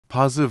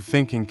Positive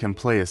thinking can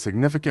play a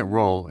significant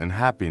role in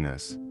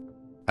happiness,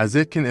 as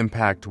it can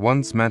impact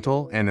one's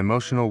mental and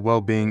emotional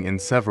well-being in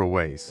several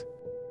ways.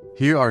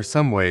 Here are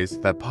some ways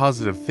that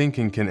positive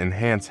thinking can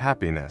enhance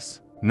happiness.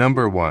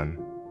 Number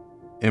 1.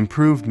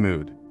 Improved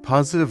mood.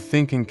 Positive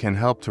thinking can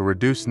help to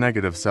reduce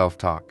negative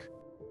self-talk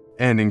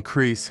and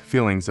increase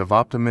feelings of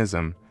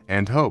optimism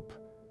and hope,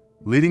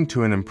 leading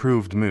to an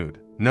improved mood.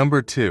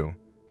 Number 2.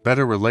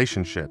 Better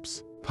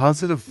relationships.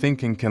 Positive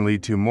thinking can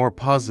lead to more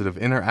positive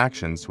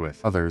interactions with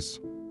others,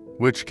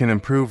 which can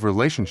improve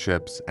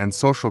relationships and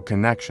social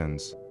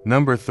connections.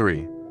 Number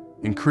 3.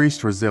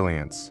 Increased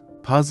resilience.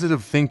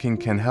 Positive thinking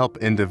can help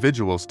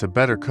individuals to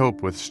better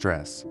cope with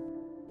stress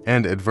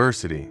and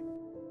adversity,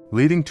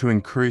 leading to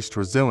increased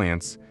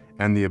resilience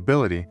and the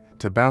ability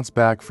to bounce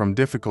back from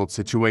difficult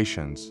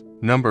situations.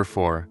 Number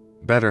 4.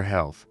 Better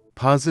health.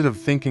 Positive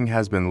thinking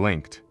has been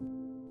linked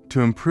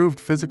to improved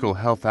physical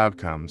health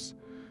outcomes,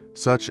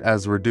 such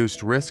as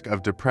reduced risk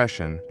of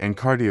depression and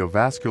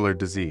cardiovascular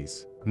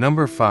disease.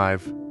 Number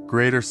 5.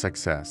 Greater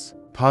success.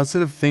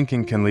 Positive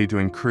thinking can lead to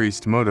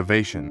increased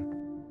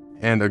motivation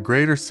and a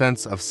greater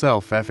sense of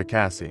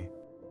self-efficacy,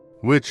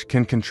 which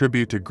can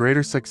contribute to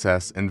greater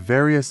success in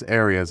various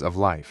areas of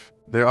life.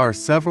 There are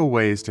several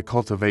ways to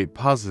cultivate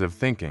positive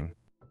thinking,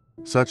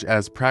 such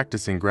as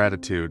practicing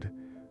gratitude,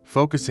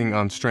 focusing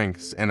on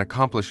strengths and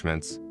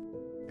accomplishments,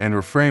 and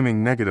reframing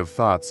negative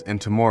thoughts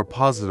into more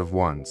positive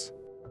ones.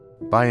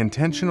 By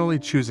intentionally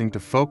choosing to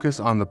focus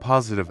on the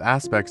positive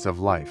aspects of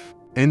life,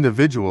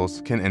 individuals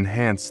can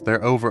enhance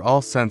their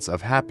overall sense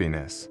of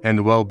happiness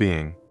and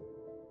well-being.